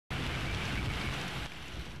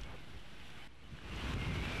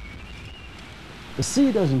The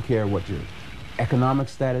sea doesn't care what your economic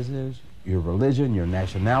status is, your religion, your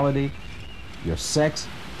nationality, your sex.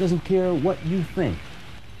 It doesn't care what you think.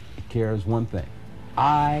 It cares one thing.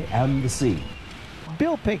 I am the sea.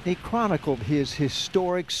 Bill Pinkney chronicled his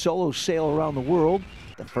historic solo sail around the world,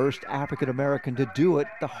 the first African-American to do it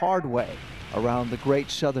the hard way around the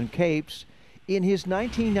Great Southern Capes, in his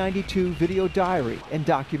 1992 video diary and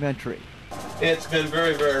documentary. It's been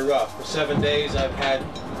very, very rough. For 7 days I've had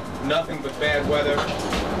nothing but bad weather.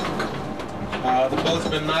 The boat's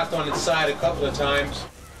been knocked on its side a couple of times.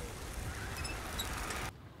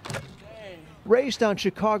 Raised on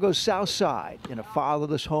Chicago's Southside, in a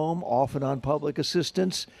fatherless home, often on public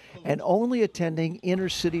assistance, and only attending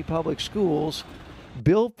inner-city public schools,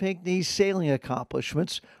 Bill Pinkney's sailing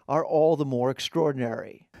accomplishments are all the more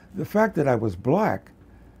extraordinary. The fact that I was black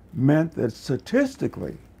meant that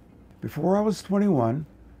statistically, before I was 21,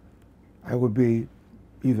 I would be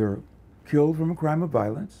either killed from a crime of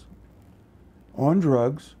violence, on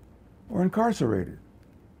drugs, or incarcerated.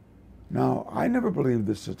 Now, I never believed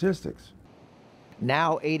the statistics.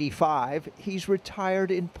 Now 85, he's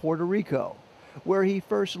retired in Puerto Rico, where he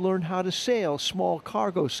first learned how to sail small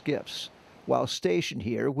cargo skiffs while stationed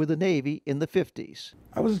here with the Navy in the 50s.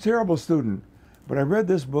 I was a terrible student, but I read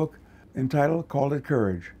this book entitled Call It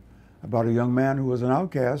Courage, about a young man who was an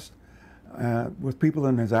outcast with people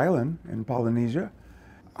in his island in Polynesia.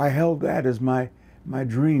 I held that as my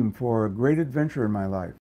dream for a great adventure in my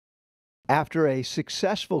life. After a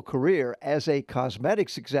successful career as a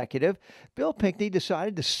cosmetics executive, Bill Pinkney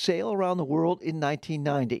decided to sail around the world in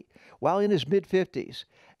 1990, while in his mid-50s,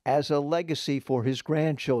 as a legacy for his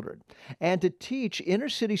grandchildren, and to teach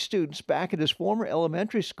inner-city students back at his former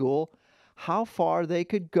elementary school how far they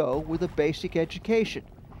could go with a basic education,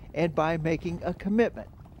 and by making a commitment,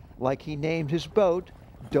 like he named his boat,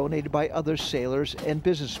 donated by other sailors and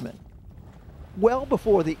businessmen. Well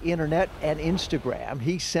before the internet and Instagram,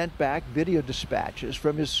 he sent back video dispatches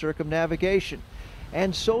from his circumnavigation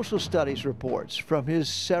and social studies reports from his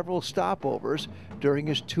several stopovers during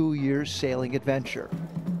his 2-year sailing adventure.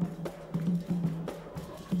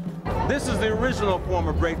 This is the original form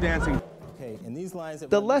of breakdancing.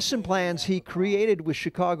 The lesson plans he created with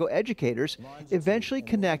Chicago educators eventually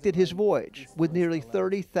connected his voyage with nearly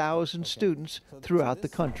 30,000 students throughout the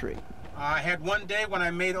country. I had one day when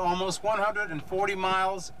I made almost 140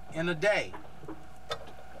 miles in a day.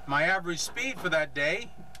 My average speed for that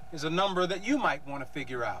day is a number that you might want to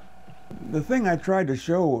figure out. The thing I tried to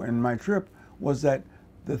show in my trip was that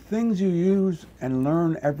the things you use and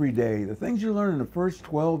learn every day, the things you learn in the first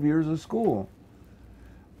 12 years of school,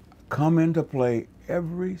 come into play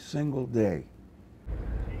every single day.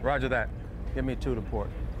 Roger that. Give me 2 to port.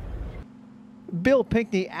 Bill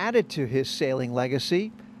Pinkney added to his sailing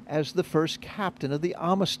legacy as the first captain of the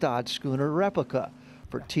Amistad schooner Replica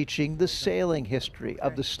for teaching the sailing history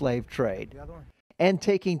of the slave trade, and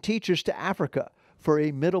taking teachers to Africa for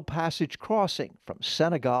a Middle Passage crossing from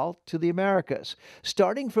Senegal to the Americas,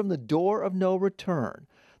 starting from the door of no return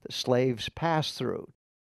the slaves passed through.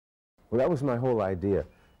 Well, that was my whole idea,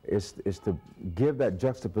 is to give that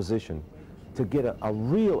juxtaposition, to get a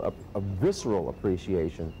real, a visceral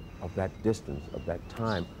appreciation of that distance, of that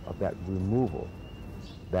time, of that removal,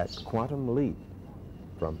 that quantum leap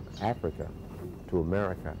from Africa to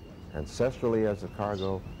America, ancestrally as a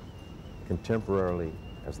cargo, contemporarily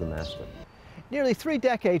as the master. Nearly 3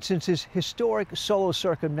 decades since his historic solo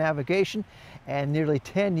circumnavigation and nearly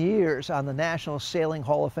 10 years on the National Sailing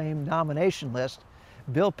Hall of Fame nomination list,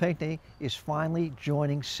 Bill Pinkney is finally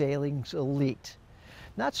joining sailing's elite.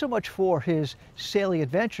 Not so much for his sailing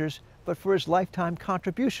adventures, but for his lifetime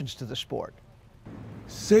contributions to the sport.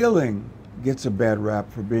 Sailing gets a bad rap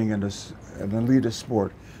for being an elitist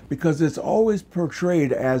sport because it's always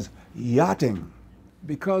portrayed as yachting.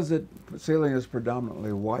 Because sailing is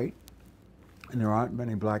predominantly white, and there aren't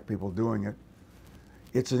many black people doing it,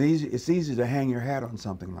 it's easy to hang your hat on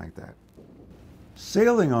something like that.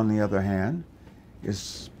 Sailing, on the other hand,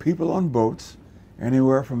 is people on boats,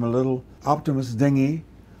 anywhere from a little Optimus dinghy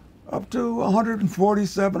up to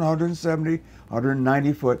 147, 170,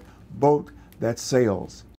 190 foot boat that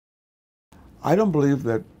sails. I don't believe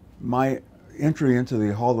that my entry into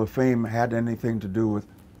the Hall of Fame had anything to do with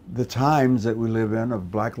the times that we live in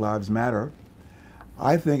of Black Lives Matter.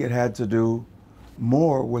 I think it had to do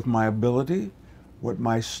more with my ability, what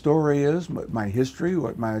my story is, what my history,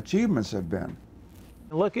 what my achievements have been.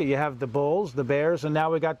 Look, you have the bulls, the bears, and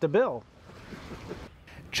now we got the bill.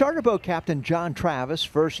 Charter boat captain John Travis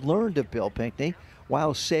first learned of Bill Pinkney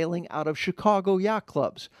while sailing out of Chicago yacht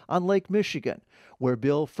clubs on Lake Michigan, where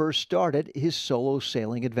Bill first started his solo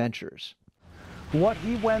sailing adventures. What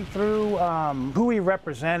he went through, who he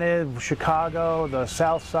represented, Chicago, the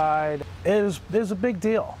Southside, is a big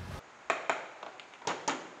deal.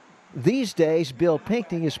 These days, Bill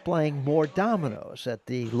Pinkney is playing more dominoes at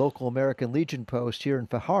the local American Legion post here in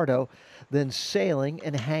Fajardo than sailing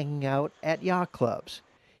and hanging out at yacht clubs.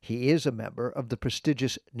 He is a member of the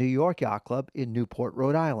prestigious New York Yacht Club in Newport,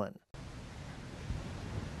 Rhode Island.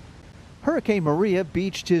 Hurricane Maria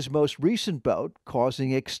beached his most recent boat,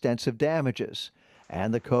 causing extensive damages,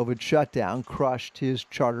 and the COVID shutdown crushed his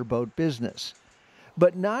charter boat business.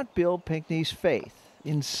 But not Bill Pinkney's faith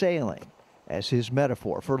in sailing as his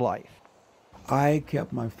metaphor for life. I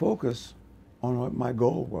kept my focus on what my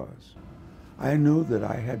goal was. I knew that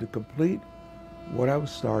I had to complete what I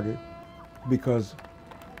was started because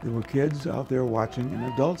there were kids out there watching,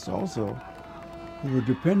 and adults also, who were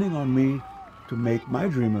depending on me to make my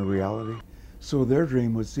dream a reality, so their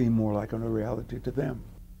dream would seem more like a reality to them.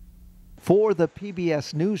 For the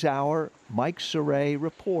PBS NewsHour, Mike Cerre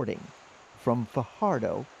reporting from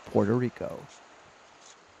Fajardo, Puerto Rico.